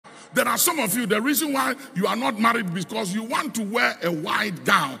There are some of you, the reason why you are not married is because you want to wear a white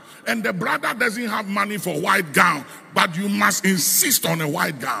gown, and the brother doesn't have money for white gown, but you must insist on a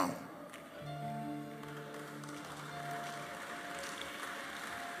white gown.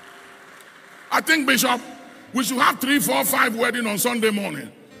 I think, Bishop, we should have 3, 4, 5 weddings on Sunday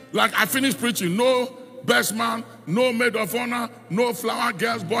morning. Like I finished preaching, no best man, no maid of honor, no flower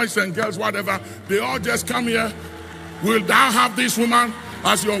girls, boys and girls, whatever. They all just come here. Will thou have this woman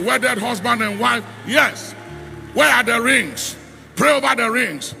as your wedded husband and wife? Yes. Where are the rings? Pray over the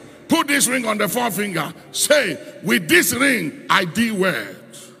rings. Put this ring on the forefinger. Say, with this ring I thee wed.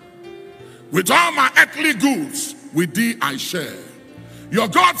 With all my earthly goods, with thee I share. Your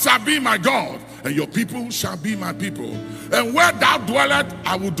God shall be my God, and your people shall be my people. And where thou dwellest,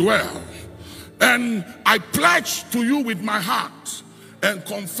 I will dwell. And I pledge to you with my heart and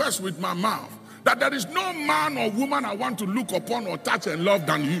confess with my mouth that there is no man or woman I want to look upon or touch and love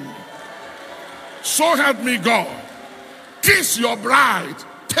than you. So help me God. Kiss your bride.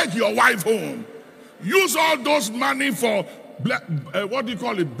 Take your wife home. Use all those money for, what do you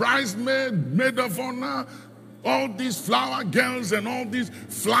call it, bridesmaid, maid of honor, all these flower girls and all these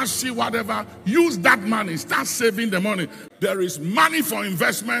flashy whatever. Use that money. Start saving the money. There is money for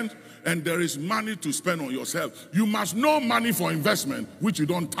investment and there is money to spend on yourself. You must know money for investment, which you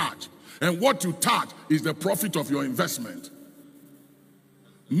don't touch. And what you touch is the profit of your investment.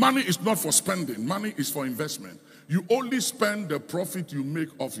 Money is not for spending. Money is for investment. You only spend the profit you make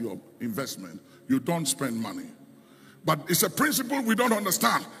of your investment. You don't spend money. But it's a principle we don't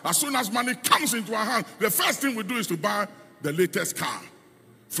understand. As soon as money comes into our hands, the first thing we do is to buy the latest car.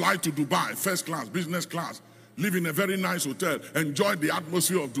 Fly to Dubai, first class, business class. Live in a very nice hotel. Enjoy the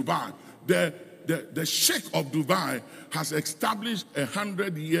atmosphere of Dubai. The Sheikh of Dubai has established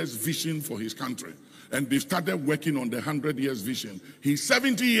 100 years vision for his country. And they've started working on the 100 years vision. He's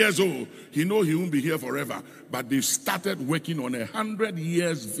 70 years old. He knows he won't be here forever. But they've started working on 100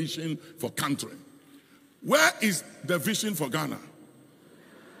 years vision for country. Where is the vision for Ghana?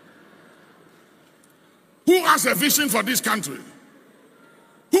 Who has a vision for this country?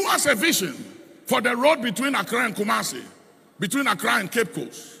 Who has a vision for the road between Accra and Kumasi, between Accra and Cape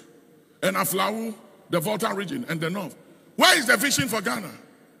Coast, and Aflau, the Volta region, and the north? Where is the vision for Ghana?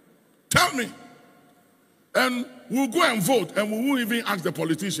 Tell me. And we'll go and vote, and we won't even ask the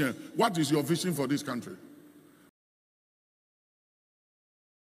politician, what is your vision for this country?